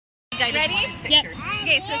Ready? Yep.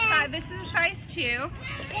 Okay, so this is a size 2.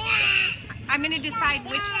 I'm going to decide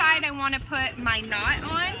which side I want to put my knot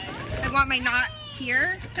on. I want my knot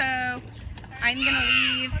here, so I'm going to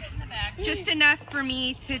leave just enough for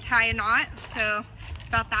me to tie a knot, so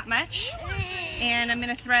about that much. And I'm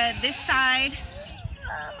going to thread this side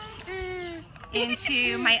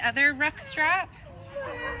into my other ruck strap.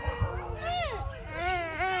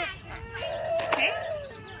 Okay.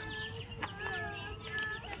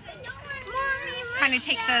 Kind of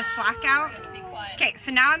take the slack out. Okay,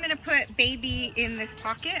 so now I'm going to put baby in this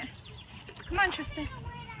pocket. Come on, Tristan.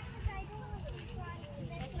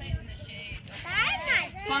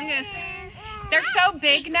 As long as they're so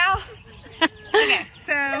big now. Okay,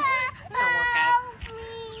 so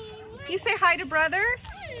you say hi to brother.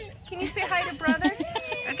 Can you say hi to brother?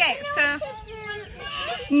 Okay, so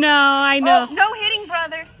No, I know. Oh, no hitting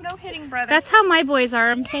brother. No hitting brother. That's how my boys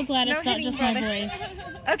are. I'm so glad it's No not just hitting my brother.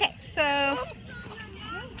 boys. Okay, so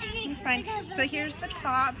fine. So here's the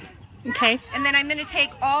top. Okay. And then I'm going to take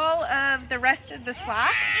all of the rest of the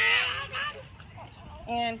slack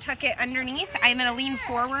and tuck it underneath. I'm going to lean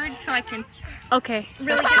forward so I can Okay.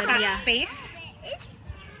 really That's get good, that yeah. space.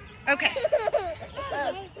 Okay.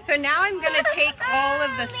 So now I'm going to take all of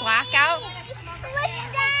the slack out.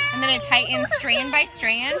 I'm going to tighten strand by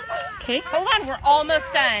strand. Okay. Hold on, we're almost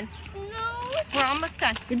done. We're almost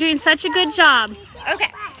done. You're doing such a good job.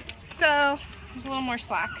 Okay. So there's a little more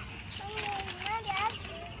slack.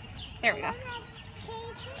 There we go.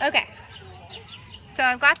 Okay. So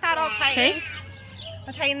I've got that all tightened. Okay.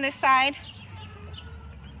 I'll tighten this side.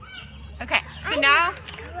 Okay. So now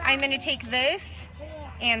I'm going to take this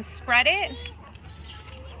and spread it.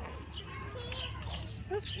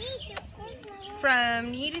 Oops. From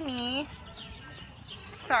knee to knee.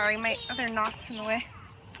 Sorry, my other knot's in the way.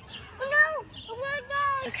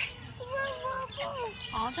 Okay.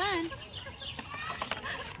 All done.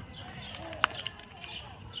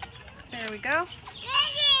 There we go.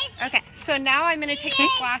 Okay, so now I'm going to take the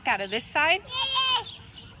slack out of this side.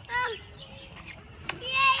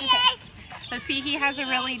 Okay. So see, he has a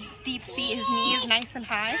really deep seat. His knee is nice and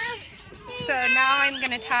high. So now I'm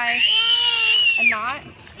going to tie a knot.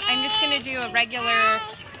 I'm just going to do a regular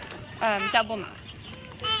double knot.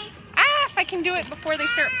 Ah, if I can do it before they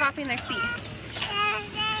start popping their seat.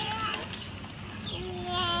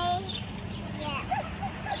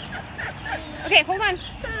 Okay, hold on.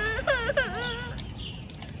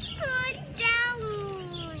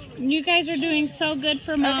 You guys are doing so good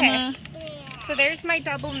for Mama. Okay. So there's my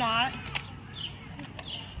double knot.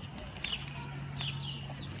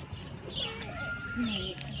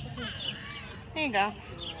 There you go.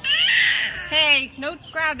 Hey, no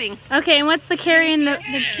grabbing. Okay, and what's the carry in the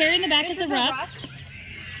carry in the back This is a is ruck?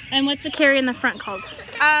 And what's the carry in the front called?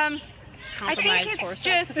 I think it's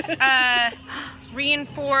just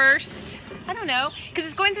reinforced. I don't know, because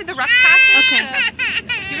it's going through the ruck passage. Okay.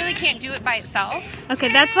 So you really can't do it by itself.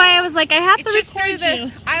 Okay, that's why I was like, I have It's to just record through the.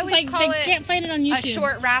 you. I It's always like, call they it can't find it on a YouTube.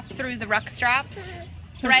 short wrap through the ruck straps.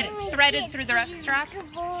 Threaded through the ruck straps.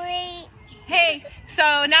 Hey,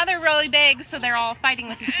 so now they're really big, so they're all fighting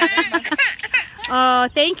with each other. Oh,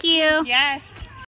 thank you. Yes.